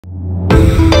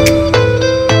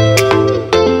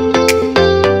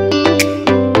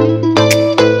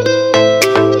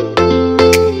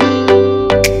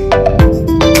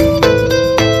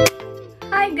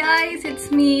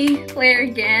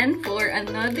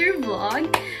another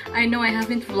vlog. I know I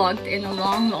haven't vlogged in a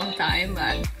long time,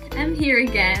 but I'm here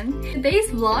again. Today's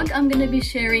vlog, I'm gonna be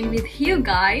sharing with you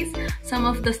guys some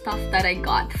of the stuff that I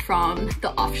got from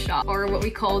the off shop, or what we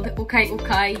call the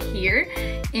ukay here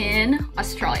in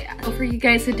Australia. So for you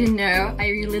guys who didn't know, I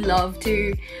really love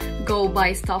to go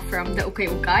buy stuff from the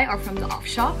ukay or from the off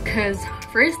shop, because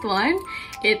first one,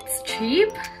 it's cheap.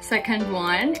 Second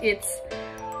one, it's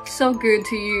so good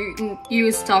to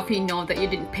use stuff you know that you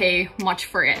didn't pay much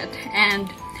for it. And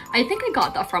I think I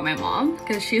got that from my mom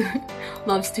because she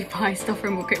loves to buy stuff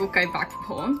from ukay back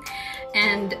home.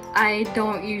 And I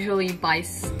don't usually buy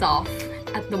stuff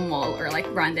at the mall or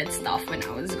like branded stuff when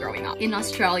I was growing up. In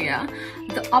Australia,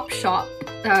 the op shop,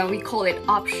 we call it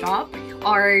op shop,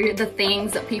 are the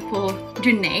things that people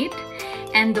donate,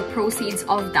 and the proceeds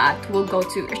of that will go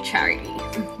to a charity.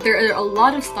 There are a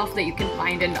lot of stuff that you can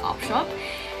find in the op shop,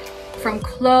 from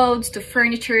clothes to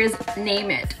furniture,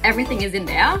 name it, everything is in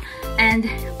there. And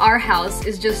our house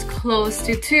is just close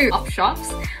to two op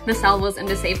shops, the Salvos and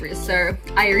the Savers, so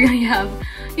I really have,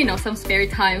 you know, some spare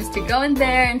times to go in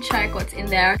there and check what's in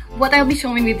there. What I'll be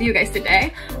showing with you guys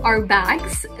today are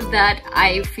bags that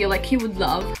I feel like you would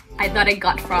love, that I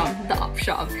got from the op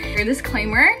shop.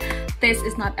 Disclaimer, this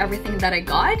is not everything that I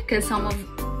got, because some of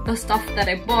the stuff that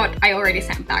I bought I already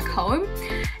sent back home.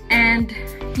 And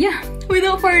yeah,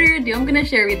 without further ado, I'm gonna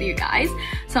share with you guys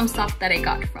some stuff that I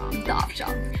got from the op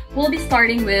shop. We'll be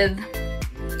starting with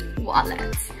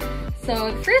wallets.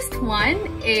 So the first one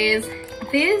is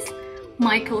this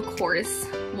Michael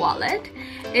Kors wallet.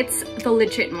 It's the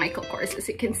legit Michael Kors, as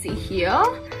you can see here.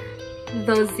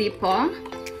 The zipper.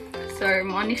 So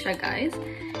money siya, guys.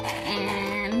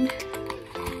 And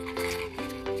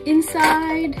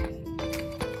inside,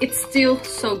 it's still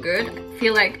so good. I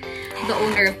feel like the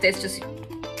owner of this just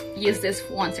used this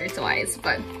once or twice,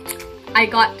 but I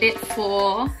got it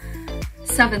for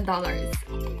 $7,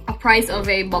 a price of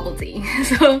a bubble tea.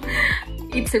 So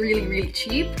it's really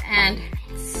cheap and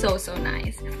so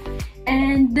nice.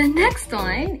 And the next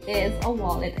one is a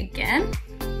wallet again.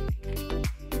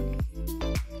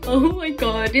 Oh my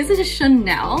god, this is a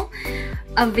Chanel,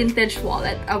 a vintage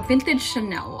wallet, a vintage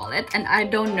Chanel wallet, and I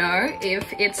don't know if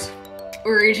it's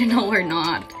original or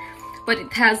not, but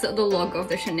it has the logo of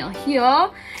the Chanel here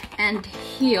and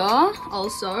here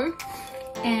also,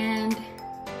 and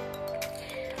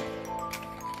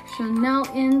Chanel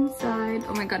inside.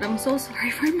 Oh my god, I'm so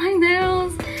sorry for my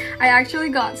nails. I actually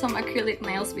got some acrylic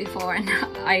nails before and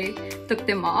I took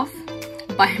them off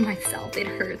by myself. It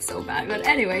hurts so bad, but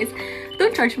anyways,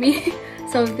 don't judge me.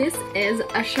 So this is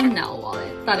a Chanel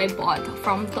wallet that I bought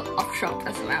from the op shop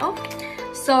as well.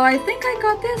 So I think I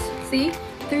got this. See,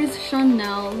 there's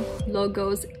Chanel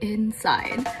logos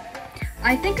inside.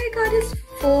 I think I got this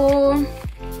for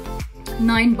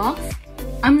 $9.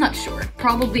 I'm not sure,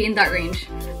 probably in that range,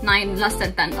 less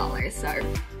than $10. So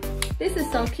this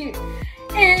is so cute.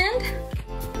 And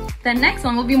the next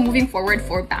one, we'll be moving forward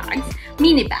for bags,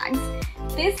 mini bags.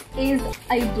 This is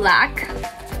a black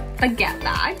baguette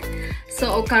bag.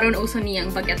 So karon uso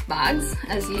niyang baguette bags,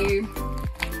 as you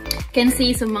can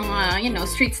see sa mga, you know,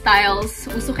 street styles,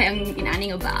 uso kay ang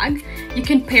inaning a bag. You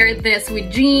can pair this with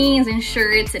jeans and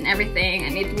shirts and everything,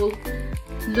 and it will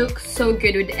look so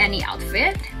good with any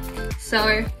outfit.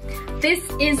 So this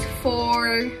is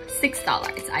for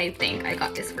 $6. I think I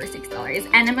got this for $6,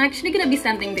 and I'm actually gonna be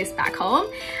sending this back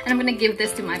home, and I'm gonna give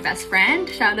this to my best friend.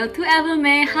 Shout out to Eva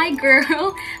May. Hi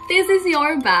girl, this is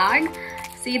your bag.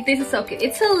 See, this is so cute.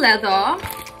 It's a leather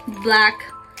black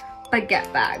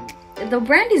baguette bag. The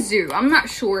brand is Zoo. I'm not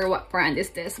sure what brand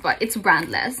is this, but it's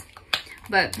brandless.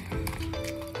 But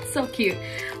so cute.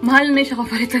 Mahal na siya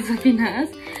kapalitan sa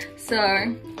Pinas. So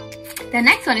the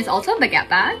next one is also a baguette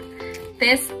bag.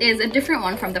 This is a different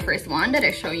one from the first one that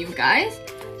I show you guys.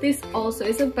 This also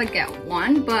is a baguette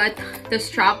one, but the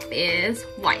strap is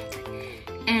white.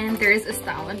 And there's a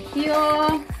style on here.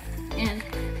 And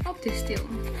oh, there's still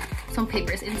some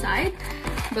papers inside.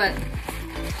 But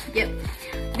yep.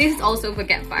 This is also a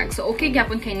baguette bag, so okay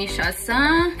gyapon kay ni siya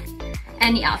sa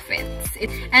any outfits.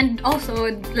 And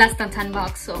also less than $10,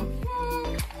 so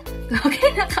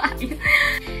okay na kayo.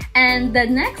 And the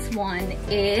next one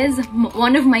is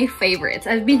one of my favorites.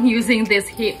 I've been using this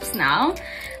heaps now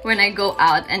when I go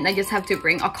out and I just have to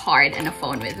bring a card and a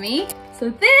phone with me. So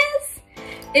this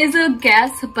is a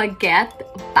Guess baguette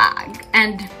bag,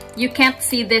 and you can't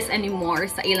see this anymore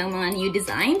sa ilang mga new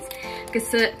designs.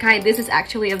 Kasi this is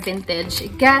actually a vintage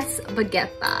Guess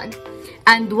baguette bag.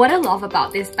 And what I love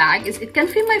about this bag is it can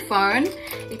fit my phone,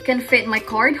 it can fit my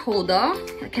card holder,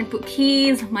 I can put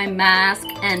keys, my mask,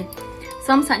 and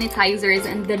some sanitizers,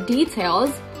 and the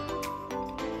details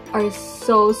are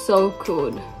so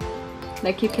good.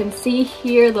 Like you can see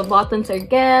here, the buttons are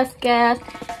gas,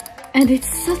 and it's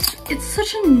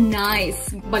such a nice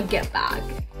baguette bag.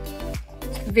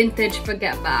 Vintage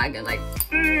baguette bag, and like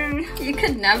you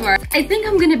could never. I think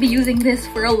I'm gonna be using this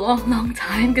for a long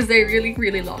time because I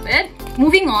really love it.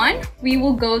 Moving on, we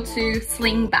will go to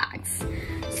sling bags.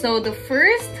 So the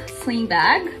first sling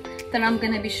bag that I'm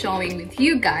gonna be showing with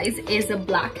you guys is a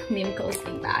black Mimco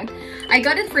sling bag. I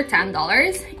got it for $10.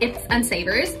 It's on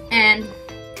Savers, and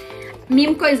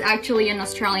Mimco is actually an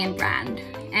Australian brand,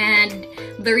 and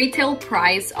the retail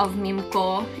price of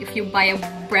Mimco, if you buy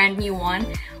a brand new one,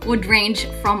 would range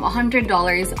from $100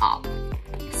 up.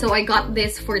 So I got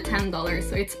this for $10,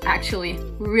 so it's actually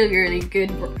really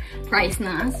good price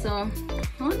na. So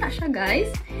na siya,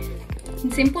 guys.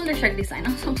 Simple na siya design.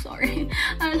 I'm so sorry.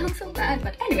 I look so bad,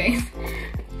 but anyways,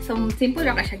 so simple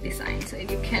na siya design. So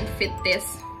you can fit this,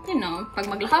 you know, pag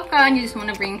maglakad ka and you just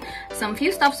want to bring some few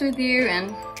stuffs with you.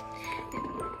 And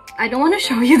I don't want to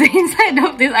show you the inside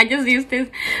of this. I just used this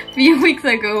a few weeks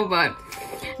ago, but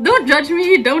don't judge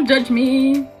me.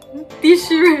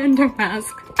 Tissue and a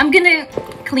mask. I'm gonna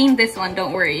clean this one,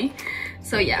 don't worry.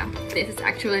 So yeah, this is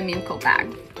actually a Mimco bag.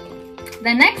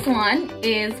 The next one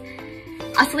is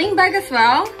a sling bag as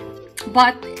well,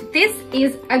 but this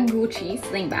is a Gucci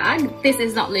sling bag. This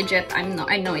is not legit.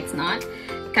 I know it's not.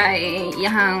 Kay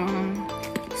yang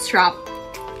strap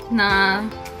na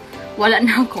wala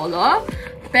na color.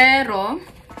 Pero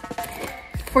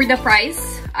for the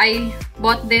price, I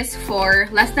bought this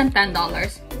for less than $10.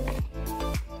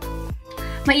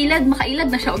 Makailad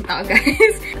na siya og tao,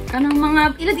 guys. Kanang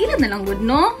mga ilad-ilad na lang good,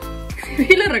 no?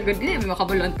 Pila ra good, di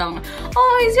makabulon tao.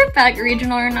 Oh, is your bag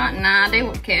original or not? Nah, they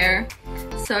won't care.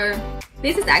 So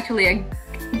this is actually a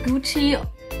Gucci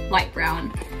light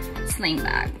brown sling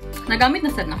bag. Nagamit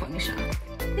na sad na ko ni siya.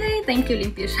 Yay, thank you,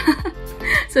 limpyo siya.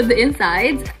 So the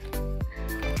inside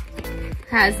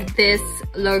has this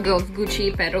logo of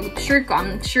Gucci, pero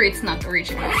I'm sure it's not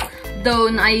original. Though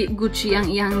na Gucci ang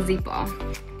iyang zipa,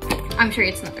 I'm sure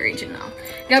it's not original.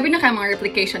 Grabe na kaya mga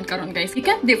replication karon, guys. You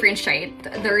can't differentiate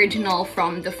the original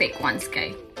from the fake ones,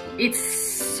 kay. It's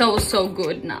so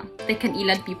good na. They can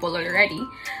ilad people already.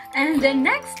 And the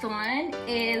next one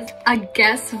is a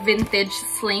Guess vintage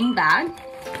sling bag.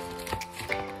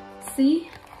 See?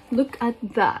 Look at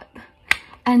that.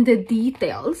 And the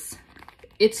details.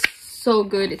 It's so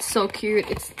good. It's so cute.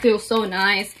 It's still so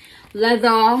nice.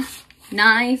 Leather.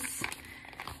 Nice.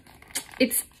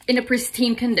 It's in a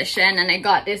pristine condition, and I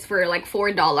got this for like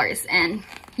 $4. And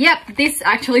yep, this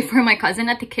actually for my cousin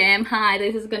at Kim. Hi,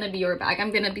 this is gonna be your bag.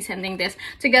 I'm gonna be sending this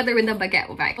together with the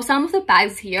baguette bag. Some of the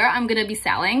bags here I'm gonna be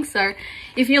selling, so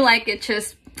if you like it,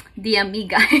 just DM me,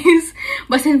 guys.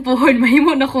 Basin pohod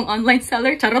mahimo na kong online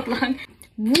seller. Charot lang.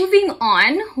 Moving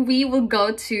on, we will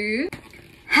go to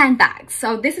handbags.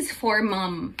 So this is for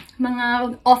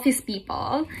mga office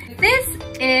people. This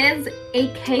is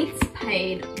a Kate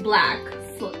Spade black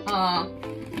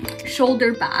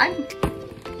shoulder bag.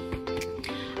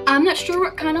 I'm not sure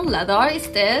what kind of leather is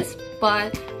this,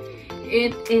 but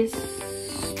it is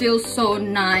still so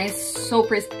nice, so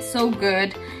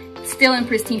good, still in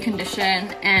pristine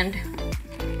condition. And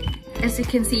as you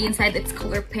can see inside, it's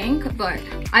color pink, but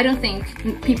I don't think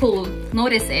people will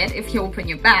notice it if you open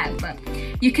your bag. But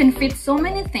you can fit so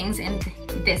many things in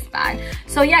this bag.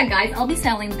 So yeah, guys, I'll be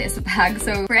selling this bag.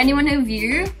 So for anyone of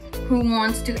you who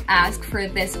wants to ask for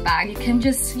this bag, you can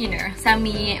just, you know, send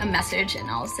me a message and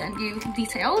I'll send you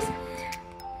details.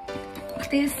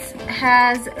 This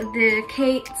has the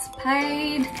Kate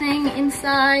Spade thing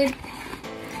inside.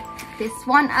 This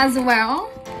one as well.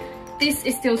 This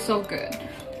is still so good.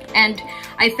 And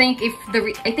I think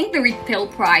the retail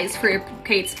price for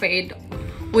Kate Spade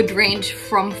would range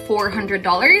from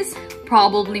 $400,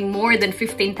 probably more than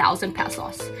 15,000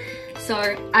 pesos.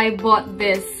 So I bought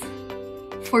this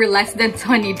for less than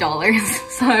 $20.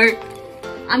 So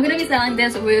I'm gonna be selling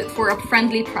this for a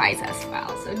friendly price as well.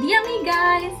 So DM me,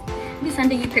 guys. I'll be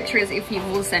sending you pictures if you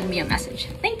will send me a message.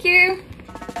 Thank you.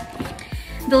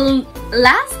 The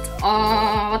last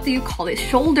what do you call it,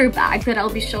 shoulder bag that I'll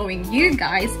be showing you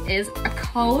guys is a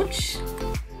Coach.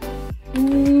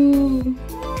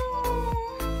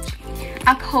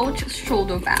 A Coach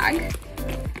shoulder bag.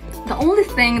 The only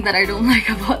thing that I don't like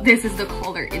about this is the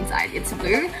color inside. It's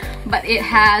blue, but it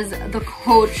has the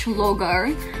Coach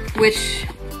logo, which,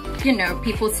 you know,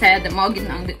 people said the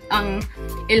ang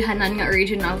ilhanan nga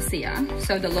original siya.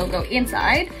 So the logo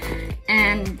inside,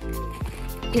 and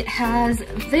it has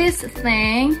this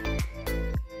thing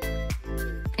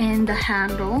in the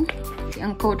handle,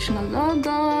 yung Coach na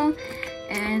logo,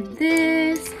 and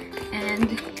this,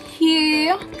 and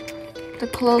here the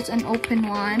close and open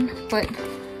one, but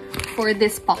for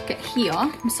this pocket here,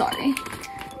 I'm sorry.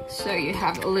 So you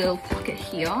have a little pocket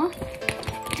here,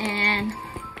 and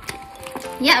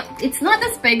yeah, it's not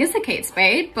as big as a Kate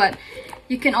Spade, but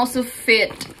you can also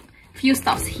fit few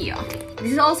stuffs here.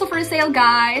 This is also for sale,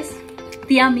 guys.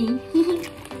 Yummy.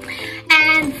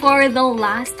 And for the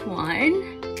last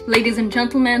one, ladies and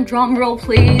gentlemen, drum roll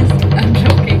please. I'm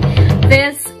joking.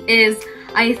 This is,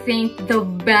 I think, the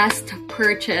best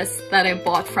purchase that I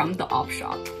bought from the op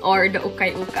shop, or the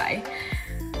Ukay Ukay.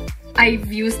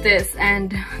 I've used this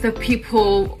and the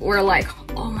people were like,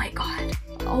 oh my god,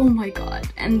 oh my god.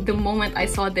 And the moment I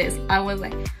saw this, I was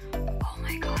like, oh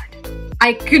my god.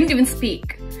 I couldn't even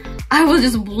speak. I was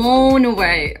just blown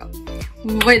away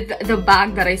with the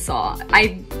bag that I saw.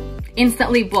 I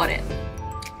instantly bought it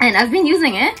and I've been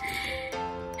using it,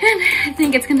 and I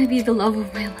think it's gonna be the love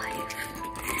of my life.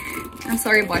 I'm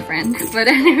sorry, boyfriend, but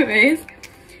anyways,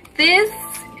 this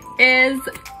is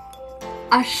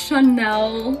a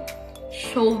Chanel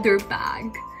shoulder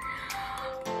bag.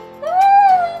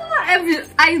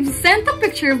 I've sent a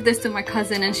picture of this to my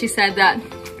cousin and she said that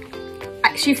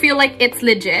she feel like it's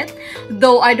legit,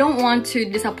 though I don't want to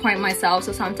disappoint myself,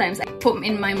 so sometimes I put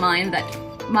in my mind that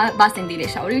basta hindi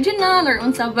siya original or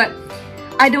unsa, but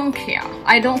I don't care.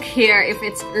 I don't care if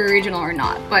it's original or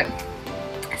not. But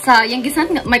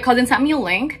my cousin sent me a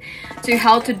link to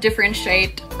how to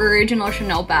differentiate original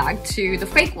Chanel bag to the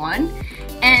fake one,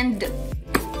 and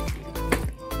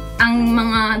ang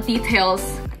mga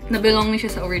details na belong siya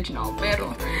sa original,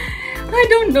 pero I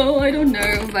don't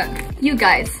know, but you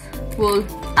guys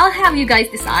I'll have you guys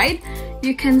decide.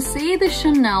 You can see the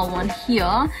Chanel one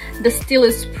here. The steel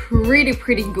is pretty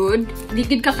good. Di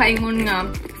gid ka kaingon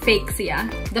nga fake siya.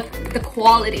 The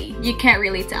quality, you can't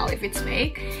really tell if it's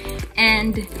fake.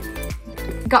 And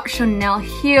got Chanel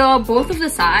here, both of the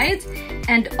sides,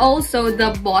 and also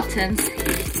the buttons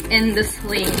in the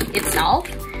sling itself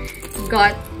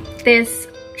got this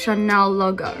Chanel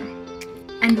logo.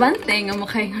 And one thing, ang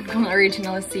makaingon kong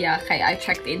original siya, kaya I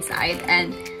checked inside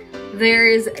and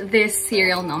there's this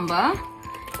serial number,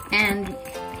 and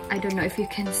I don't know if you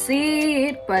can see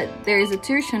it, but there is a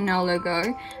 2 Chanel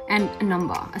logo and a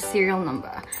number, a serial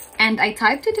number. And I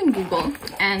typed it in Google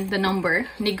and the number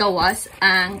nigawas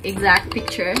ang exact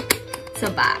picture sa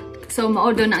bag. So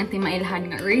maudo na ang timailhan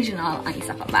ng original ang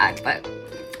isa ka bag. But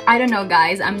I don't know,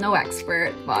 guys, I'm no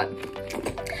expert, but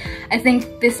I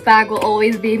think this bag will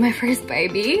always be my first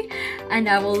baby, and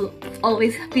I will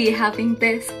always be having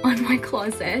this on my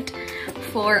closet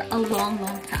for a long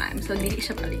time. So dili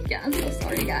siya paligyan. So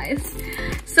sorry, guys.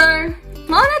 So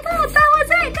that was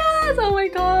it, guys. Oh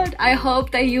my god. I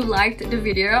hope that you liked the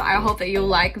video. I hope that you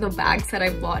like the bags that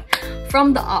I bought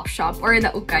from the op shop or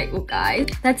the Ukay Ukay.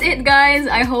 That's it,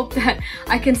 guys. I hope that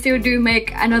I can still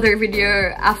make another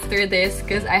video after this,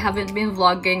 because I haven't been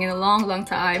vlogging in a long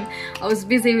time. I was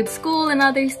busy with school and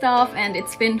other stuff, and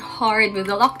it's been hard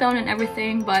with the lockdown and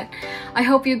everything, but I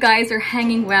hope you guys are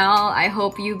hanging well. I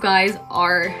hope you guys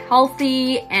are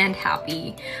healthy and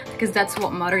happy, because that's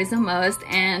what matters the most.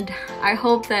 And I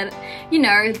hope that, you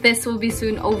know, this will be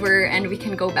soon over and we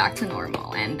can go back to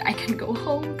normal and I can go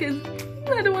home, because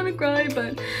I don't want to cry,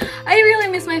 but I really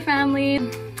miss my family.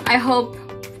 I hope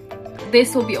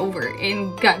this will be over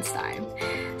in God's time.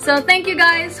 So thank you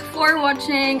guys for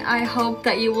watching. I hope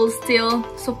that you will still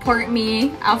support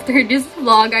me after this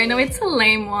vlog. I know it's a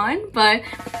lame one, but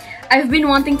I've been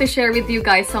wanting to share with you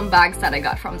guys some bags that I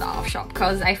got from the off shop,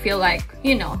 because I feel like,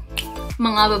 you know,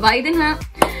 mga babae din ha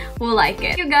will like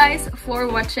it. Thank you guys for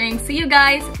watching. See you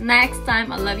guys next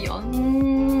time. I love you all.